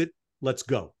knows it. Let's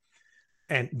go.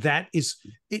 And that is,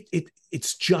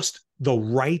 it's just the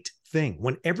right thing.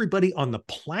 When everybody on the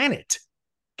planet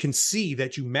can see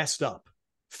that you messed up,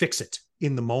 fix it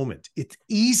in the moment. It's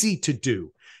easy to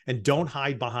do. And don't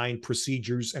hide behind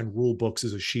procedures and rule books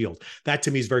as a shield. That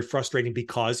to me is very frustrating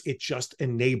because it just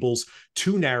enables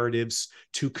two narratives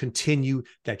to continue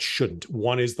that shouldn't.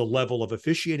 One is the level of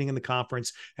officiating in the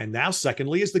conference. And now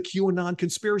secondly is the QAnon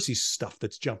conspiracy stuff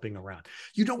that's jumping around.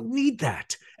 You don't need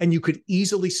that. And you could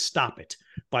easily stop it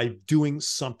by doing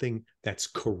something that's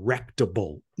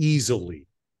correctable easily.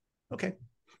 Okay.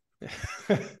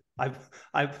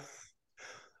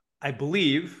 I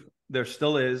believe there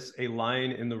still is a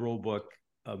line in the rule book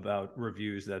about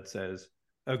reviews that says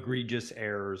egregious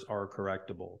errors are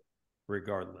correctable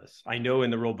regardless. I know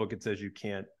in the rule book it says you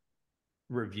can't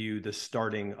review the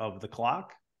starting of the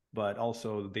clock, but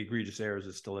also the egregious errors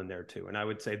is still in there too. And I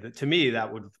would say that to me,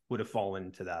 that would have fallen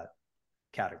into that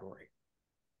category.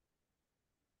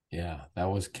 Yeah, that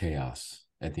was chaos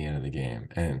at the end of the game.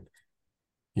 And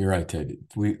you're right, Ted.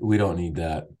 We don't need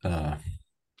that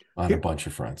on a bunch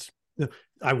of fronts.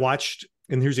 I watched,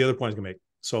 and here's the other point I was going to make.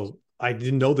 So I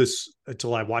didn't know this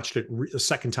until I watched it a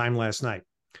second time last night.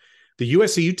 The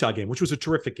USC-Utah game, which was a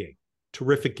terrific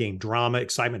game, drama,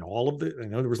 excitement, all of the, I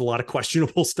know there was a lot of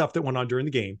questionable stuff that went on during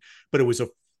the game, but it was a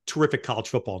terrific college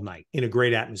football night in a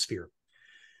great atmosphere.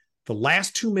 The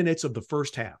last 2 minutes of the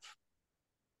first half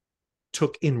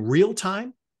took in real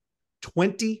time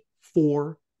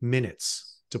 24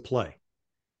 minutes to play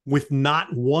with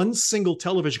not one single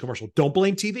television commercial. Don't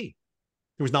blame TV.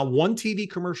 There was not one TV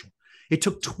commercial. It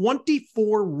took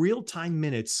 24 real-time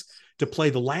minutes to play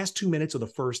the last 2 minutes of the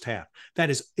first half. That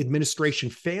is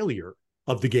administration failure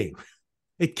of the game.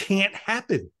 It can't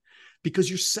happen because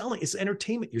you're selling, it's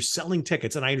entertainment. You're selling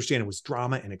tickets. And I understand it was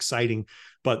drama and exciting,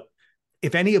 but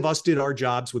if any of us did our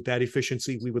jobs with that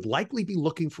efficiency, we would likely be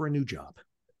looking for a new job.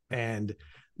 And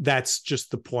that's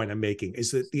just the point I'm making,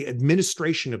 is that the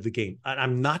administration of the game.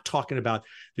 I'm not talking about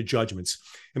the judgments.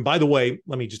 And by the way,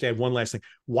 let me just add one last thing.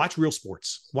 Watch Real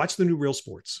Sports. Watch the new Real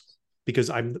Sports,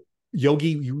 because Yogi,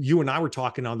 you and I were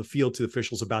talking on the field to the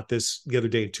officials about this the other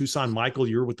day in Tucson. Michael,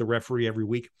 you're with the referee every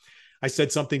week. I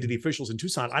said something to the officials in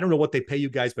Tucson. I don't know what they pay you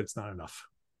guys, but it's not enough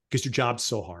because your job's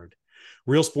so hard.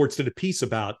 Real Sports did a piece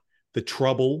about the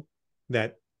trouble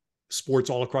that sports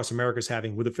all across America is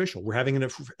having with official. We're having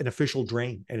an official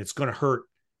drain, and it's going to hurt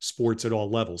sports at all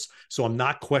levels. So I'm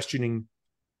not questioning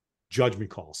judgment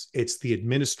calls. It's the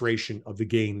administration of the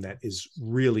game that has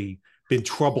really been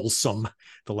troublesome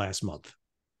the last month.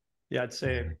 Yeah, I'd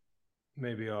say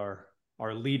maybe our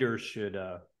leaders should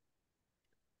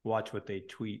watch what they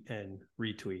tweet and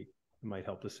retweet. It might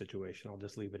help the situation. I'll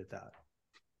just leave it at that.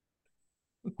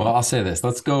 Well, I'll say this.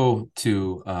 Let's go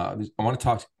to I want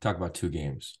to talk about two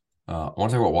games. I want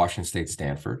to talk about Washington State,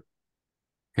 Stanford,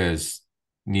 because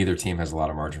neither team has a lot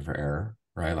of margin for error,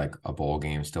 right? Like a bowl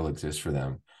game still exists for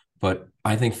them. But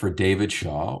I think for David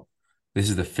Shaw, this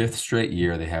is the fifth straight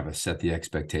year they have a set the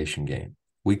expectation game.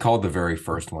 We called the very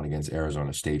first one against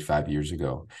Arizona State 5 years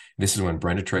ago. This is when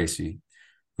Brenda Tracy,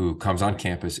 who comes on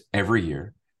campus every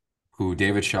year, who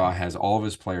David Shaw has all of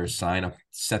his players sign up,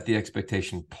 set the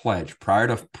expectation pledge prior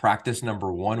to practice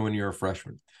number one when you're a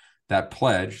freshman. That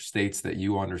pledge states that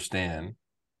you understand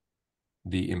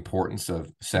the importance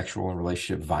of sexual and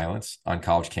relationship violence on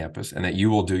college campus, and that you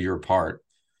will do your part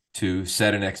to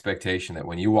set an expectation that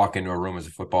when you walk into a room as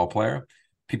a football player,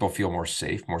 people feel more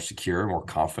safe, more secure, more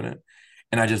confident.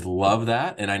 And I just love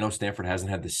that. And I know Stanford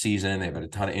hasn't had the season. They've had a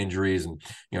ton of injuries, and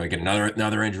you get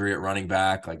another injury at running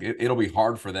back. Like it'll be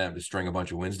hard for them to string a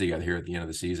bunch of wins together here at the end of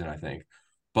the season, I think.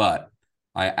 But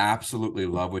I absolutely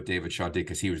love what David Shaw did,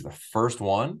 because he was the first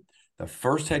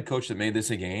head coach that made this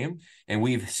a game. And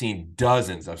we've seen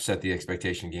dozens of set the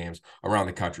expectation games around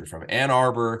the country, from Ann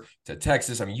Arbor to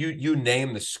Texas. I mean, you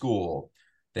name the school,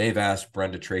 they've asked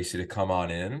Brenda Tracy to come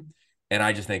on in. And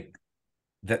I just think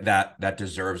that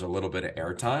deserves a little bit of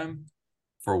airtime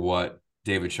for what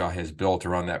David Shaw has built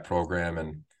around that program.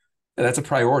 And that's a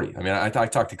priority. I mean, I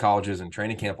talk to colleges and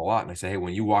training camp a lot, and I say, hey,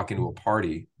 when you walk into a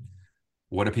party,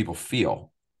 what do people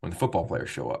feel when the football players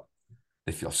show up?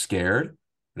 They feel scared, or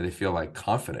do they feel like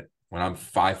confident? When I'm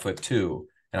 5'2"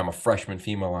 and I'm a freshman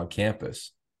female on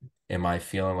campus, am I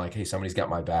feeling like, hey, somebody's got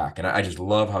my back? And I just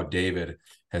love how David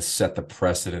has set the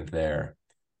precedent there.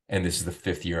 And this is the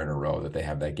 5th year in a row that they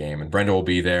have that game. And Brenda will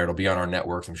be there. It'll be on our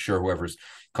networks. I'm sure whoever's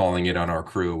calling it on our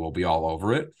crew will be all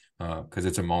over it, because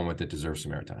it's a moment that deserves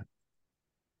some airtime.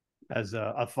 As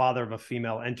a father of a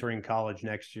female entering college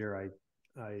next year,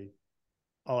 I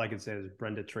all I can say is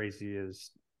Brenda Tracy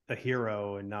is a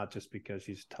hero, and not just because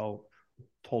she's told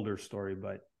her story,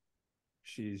 but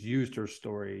she's used her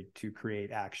story to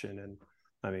create action. And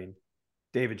I mean,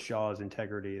 David Shaw's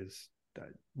integrity is,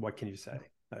 what can you say?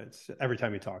 It's every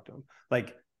time you talk to him,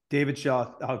 like David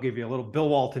Shaw, I'll give you a little Bill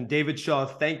Walton. David Shaw,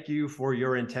 thank you for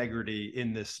your integrity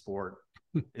in this sport.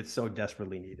 It's so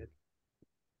desperately needed.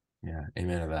 Yeah,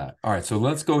 amen to that. All right, so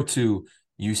let's go to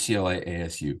UCLA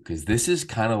ASU, because this is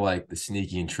kind of like the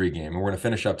sneaky intrigue game. And we're going to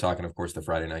finish up talking, of course, the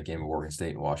Friday night game of Oregon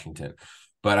State and Washington.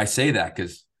 But I say that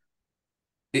because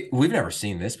we've never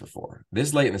seen this before.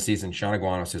 This late in the season, Sean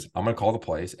Aguano says, I'm going to call the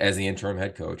plays as the interim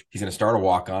head coach. He's going to start a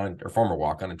walk-on, or former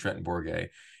walk-on, in Trenton Bourget.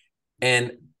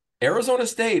 And Arizona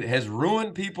State has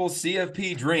ruined people's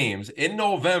CFP dreams in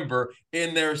November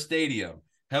in their stadium.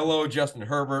 Hello, Justin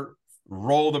Herbert.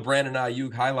 Roll the Brandon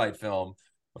Ayuk highlight film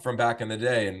from back in the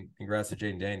day. And congrats to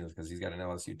Jaden Daniels, because he's got an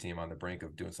LSU team on the brink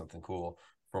of doing something cool,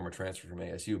 former transfer from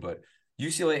ASU. But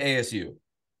UCLA ASU,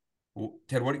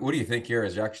 Ted, what do you think here?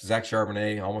 As Zach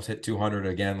Charbonnet almost hit 200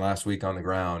 again last week on the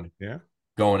ground,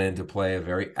 going into play a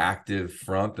very active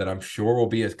front that I'm sure will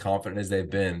be as confident as they've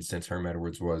been since Herm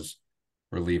Edwards was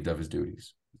relieved of his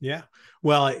duties. Yeah.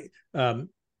 Well,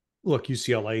 look,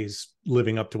 UCLA is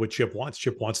living up to what Chip wants.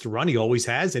 Chip wants to run. He always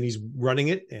has, and he's running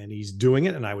it, and he's doing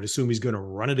it. And I would assume he's going to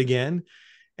run it again.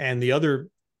 And the other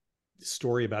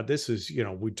story about this is,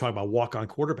 we talk about walk-on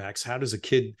quarterbacks. How does a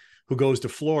kid who goes to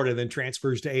Florida then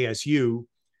transfers to ASU,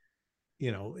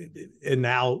 and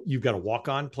now you've got a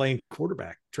walk-on playing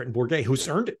quarterback, Trenton Bourget, who's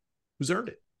earned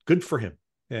it. Good for him.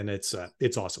 And it's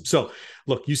awesome. So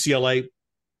look, UCLA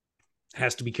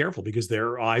has to be careful, because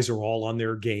their eyes are all on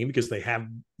their game, because they have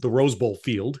the Rose Bowl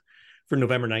field for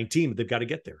November 19th, but they've got to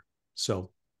get there.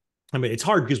 So, I mean, it's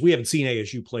hard because we haven't seen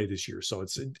ASU play this year. So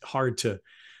it's hard to,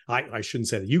 I shouldn't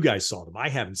say that you guys saw them. I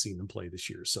haven't seen them play this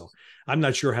year. So I'm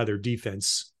not sure how their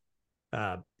defense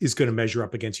is going to measure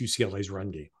up against UCLA's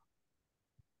run game.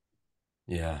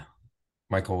 Yeah.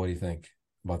 Michael, what do you think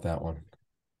about that one?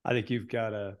 I think you've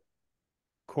got a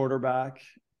quarterback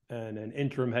and an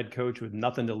interim head coach with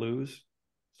nothing to lose.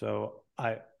 So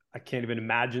I can't even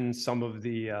imagine some of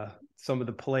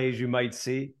the plays you might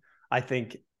see. I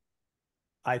think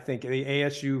the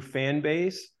ASU fan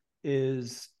base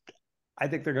is, I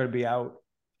think they're going to be out.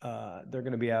 They're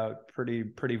going to be out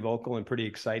pretty vocal and pretty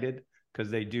excited, because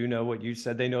they do know what you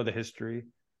said. They know the history.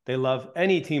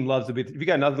 Any team loves to be, if you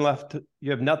got nothing left,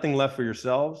 you have nothing left for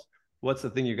yourselves. What's the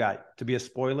thing you got? To be a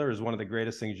spoiler is one of the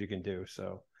greatest things you can do.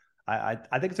 So I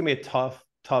think it's gonna be a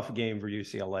tough game for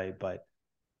UCLA, but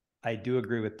I do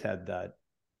agree with Ted that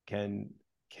can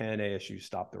ASU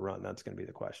stop the run? That's going to be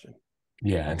the question.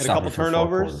 Yeah, and get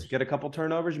a couple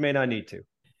turnovers. You may not need to.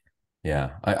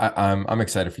 Yeah, I'm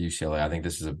excited for UCLA. I think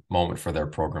this is a moment for their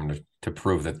program to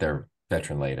prove that they're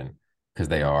veteran laden, because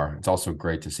they are. It's also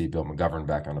great to see Bill McGovern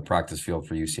back on the practice field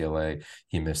for UCLA.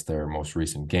 He missed their most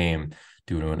recent game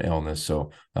due to an illness,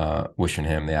 so wishing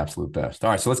him the absolute best. All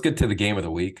right, so let's get to the game of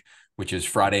the week, which is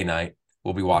Friday night.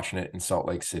 We'll be watching it in Salt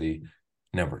Lake City.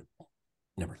 Number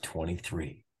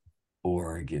 23,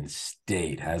 Oregon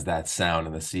State has that sound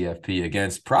in the CFP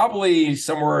against probably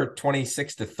somewhere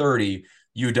 26-30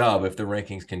 UW if the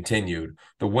rankings continued.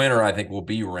 The winner, I think, will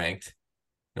be ranked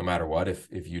no matter what, if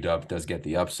UW does get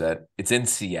the upset. It's in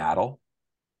Seattle.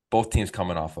 Both teams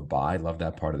coming off a bye. Love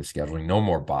that part of the scheduling. No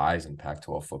more byes in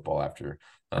Pac-12 football after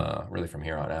really from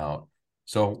here on out.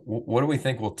 So what do we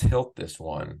think will tilt this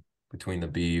one between the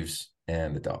Beavs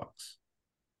and the Dogs?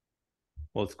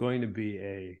 Well, it's going to be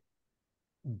a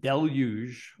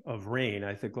deluge of rain.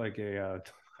 I think like a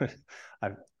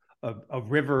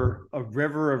river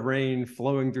of rain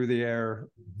flowing through the air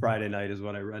Friday night is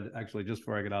what I read. Actually, just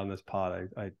before I get on this pod,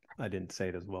 I didn't say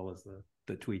it as well as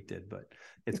the tweet did, but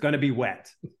it's going to be wet.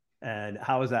 And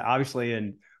how is that? Obviously,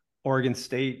 in Oregon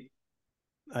State,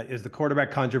 is the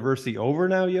quarterback controversy over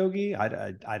now, Yogi?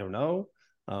 I don't know.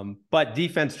 But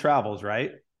defense travels,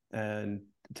 right? And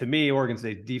to me, Oregon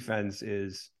State's defense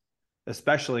is,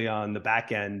 especially on the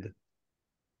back end,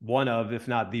 one of, if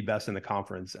not the best in the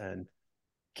conference. And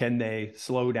can they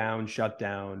slow down, shut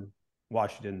down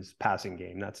Washington's passing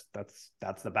game? That's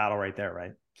the battle right there,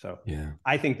 right? So yeah,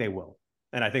 I think they will.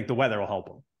 And I think the weather will help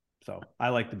them. So I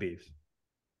like the Beavs.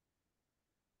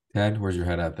 Ted, where's your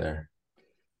head at there?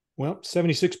 Well,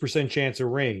 76% chance of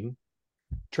rain.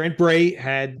 Trent Bray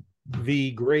had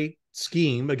the great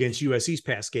scheme against USC's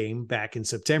pass game back in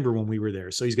September when we were there.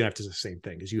 So he's going to have to do the same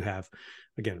thing, because you have,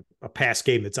 again, a pass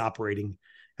game that's operating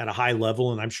at a high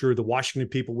level. And I'm sure the Washington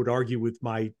people would argue with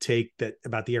my take that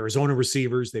about the Arizona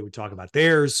receivers. They would talk about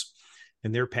theirs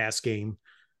and their pass game.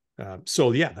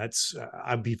 So yeah,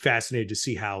 I'd be fascinated to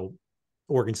see how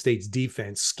Oregon State's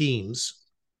defense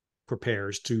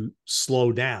prepares to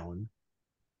slow down.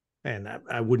 And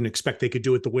I wouldn't expect they could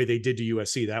do it the way they did to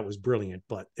USC. That was brilliant,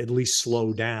 but at least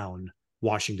slow down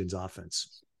Washington's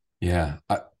offense. Yeah.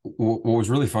 What was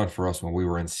really fun for us when we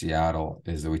were in Seattle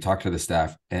is that we talked to the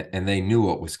staff and they knew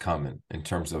what was coming in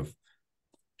terms of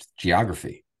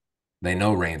geography. They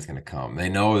know rain's going to come. They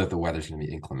know that the weather's going to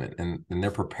be inclement, and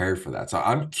they're prepared for that. So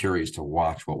I'm curious to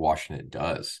watch what Washington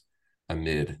does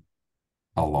amid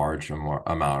a large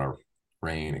amount of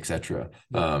rain, et cetera.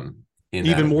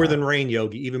 Even more than rain,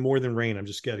 Yogi, even more than rain. I'm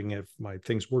just getting, if my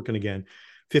thing's working again,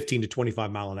 15 to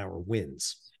 25 mile an hour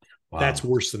winds. Wow. That's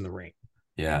worse than the rain.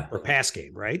 Yeah. Or pass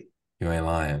game, right? You ain't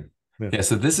lying. Yeah.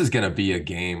 So this is going to be a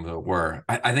game where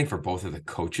I think for both of the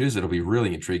coaches, it'll be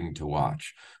really intriguing to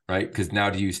watch, right? Because now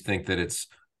do you think that it's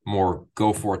more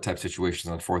go for it type situations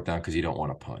on fourth down because you don't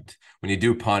want to punt? When you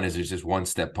do punt, is it's just one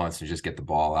step punts and just get the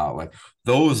ball out? Like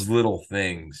those little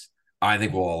things, I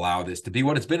think will allow this to be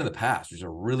what it's been in the past. There's a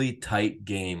really tight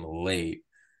game late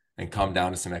and come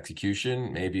down to some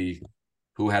execution. Maybe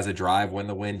who has a drive when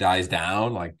the wind dies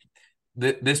down. Like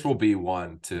this will be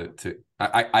one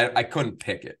I couldn't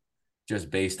pick it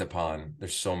just based upon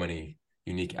there's so many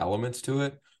unique elements to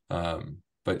it.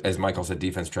 But as Michael said,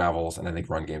 defense travels and I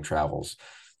think run game travels.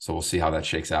 So we'll see how that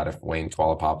shakes out if Wayne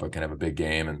Tualapapa can have a big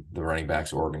game and the running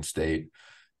backs Oregon State,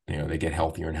 they get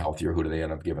healthier and healthier. Who do they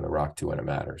end up giving the rock to when it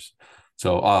matters?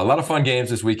 So a lot of fun games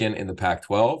this weekend in the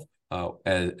Pac-12.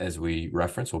 As we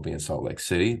referenced, we'll be in Salt Lake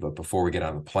City. But before we get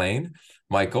on the plane,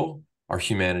 Michael, our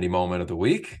humanity moment of the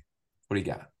week, what do you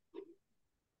got?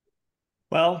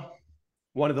 Well,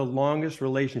 one of the longest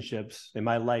relationships in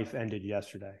my life ended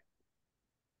yesterday.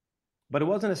 But it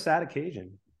wasn't a sad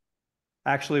occasion.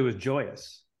 Actually, it was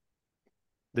joyous.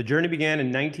 The journey began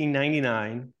in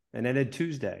 1999 and ended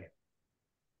Tuesday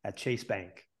at Chase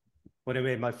Bank, when I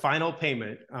made my final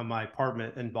payment on my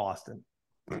apartment in Boston.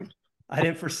 I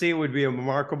didn't foresee it would be a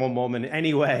remarkable moment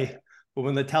anyway, but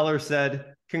when the teller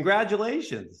said,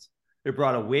 "Congratulations," it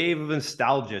brought a wave of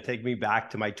nostalgia, taking me back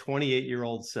to my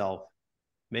 28-year-old self,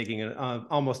 making an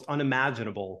almost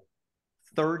unimaginable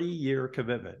 30-year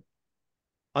commitment.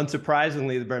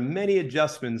 Unsurprisingly, there were many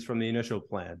adjustments from the initial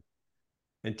plan.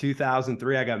 In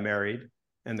 2003, I got married,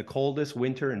 and the coldest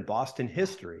winter in Boston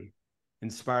history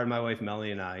inspired my wife,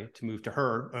 Melanie, and I to move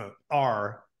to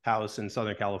our house in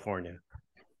Southern California.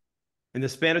 In the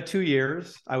span of 2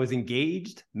 years, I was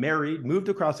engaged, married, moved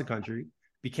across the country,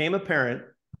 became a parent,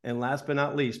 and last but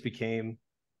not least, became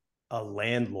a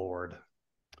landlord.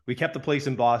 We kept the place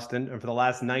in Boston, and for the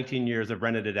last 19 years, I've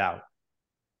rented it out.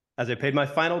 As I paid my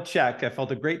final check, I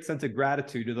felt a great sense of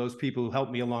gratitude to those people who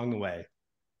helped me along the way.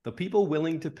 The people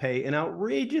willing to pay an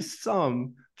outrageous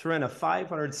sum to rent a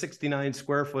 569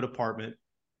 square foot apartment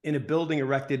in a building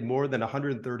erected more than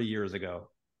 130 years ago,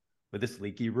 with this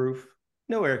leaky roof,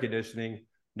 no air conditioning,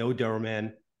 no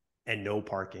doorman, and no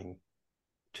parking.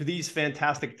 To these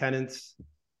fantastic tenants,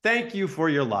 thank you for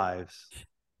your lives.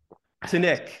 To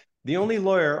Nick, the only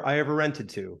lawyer I ever rented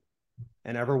to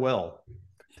and ever will.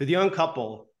 To the young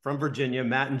couple from Virginia,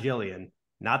 Matt and Jillian,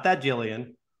 not that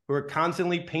Jillian, who are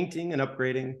constantly painting and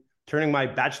upgrading, turning my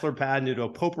bachelor pad into a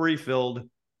potpourri-filled,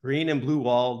 green and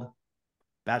blue-walled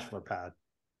bachelor pad.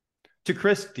 To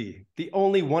Christy, the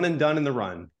only one and done in the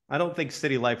run. I don't think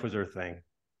city life was her thing.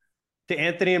 To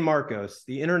Anthony and Marcos,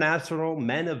 the international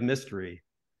men of mystery.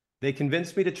 They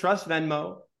convinced me to trust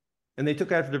Venmo, and they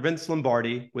took after Vince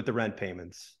Lombardi with the rent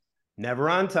payments. Never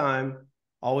on time,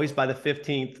 always by the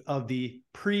 15th of the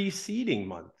preceding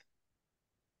month.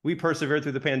 We persevered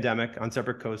through the pandemic on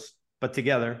separate coasts, but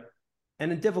together.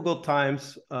 And in difficult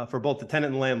times for both the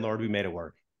tenant and landlord, we made it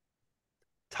work.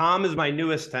 Tom is my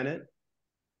newest tenant,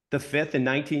 the 5th in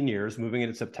 19 years, moving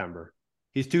in September.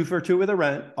 He's 2 for 2 with a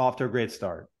rent, off to a great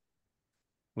start.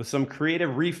 With some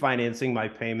creative refinancing, my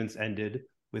payments ended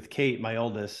with Kate, my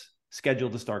oldest,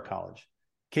 scheduled to start college.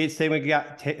 Kate is taking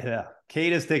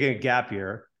a gap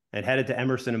year and headed to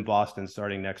Emerson in Boston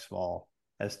starting next fall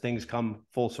as things come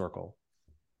full circle.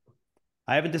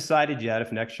 I haven't decided yet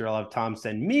if next year I'll have Tom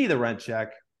send me the rent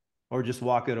check or just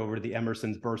walk it over to the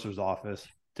Emerson's bursar's office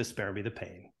to spare me the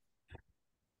pain.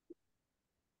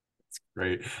 That's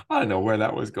great. I don't know where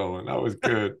that was going. That was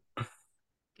good.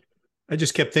 I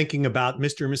just kept thinking about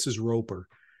Mr. and Mrs. Roper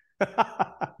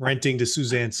renting to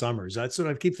Suzanne Summers. That's what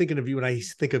I keep thinking of you when I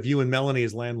think of you and Melanie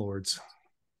as landlords.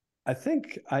 I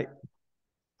think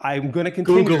I'm going to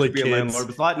continue Google to be it, a kids. landlord.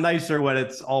 It's a lot nicer when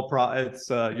it's all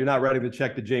you're not writing the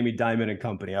check to Jamie Dimon and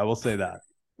company. I will say that.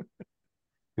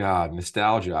 God,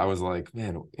 nostalgia. I was like,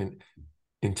 man,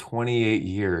 in 28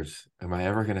 years, am I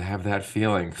ever going to have that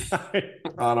feeling? I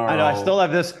know. I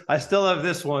still have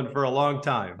this one for a long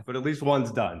time, but at least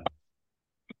one's done.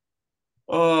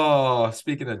 Oh,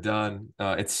 speaking of done,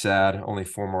 it's sad. Only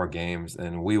 4 more games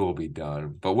and we will be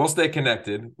done. But we'll stay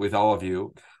connected with all of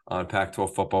you on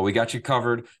Pac-12 football. We got you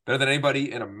covered better than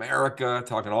anybody in America,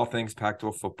 talking all things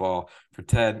Pac-12 football. For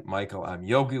Ted, Michael, I'm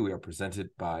Yogi. We are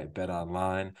presented by Bet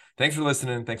Online. Thanks for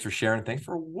listening. Thanks for sharing. Thanks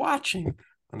for watching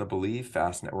on the Believe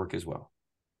Fast Network as well.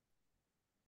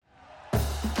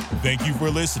 Thank you for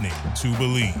listening to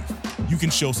Believe. You can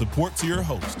show support to your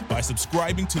host by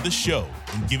subscribing to the show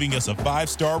and giving us a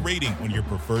 5-star rating on your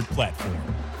preferred platform.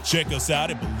 Check us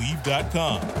out at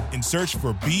Believe.com and search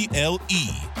for BLEAV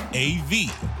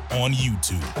on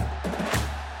YouTube.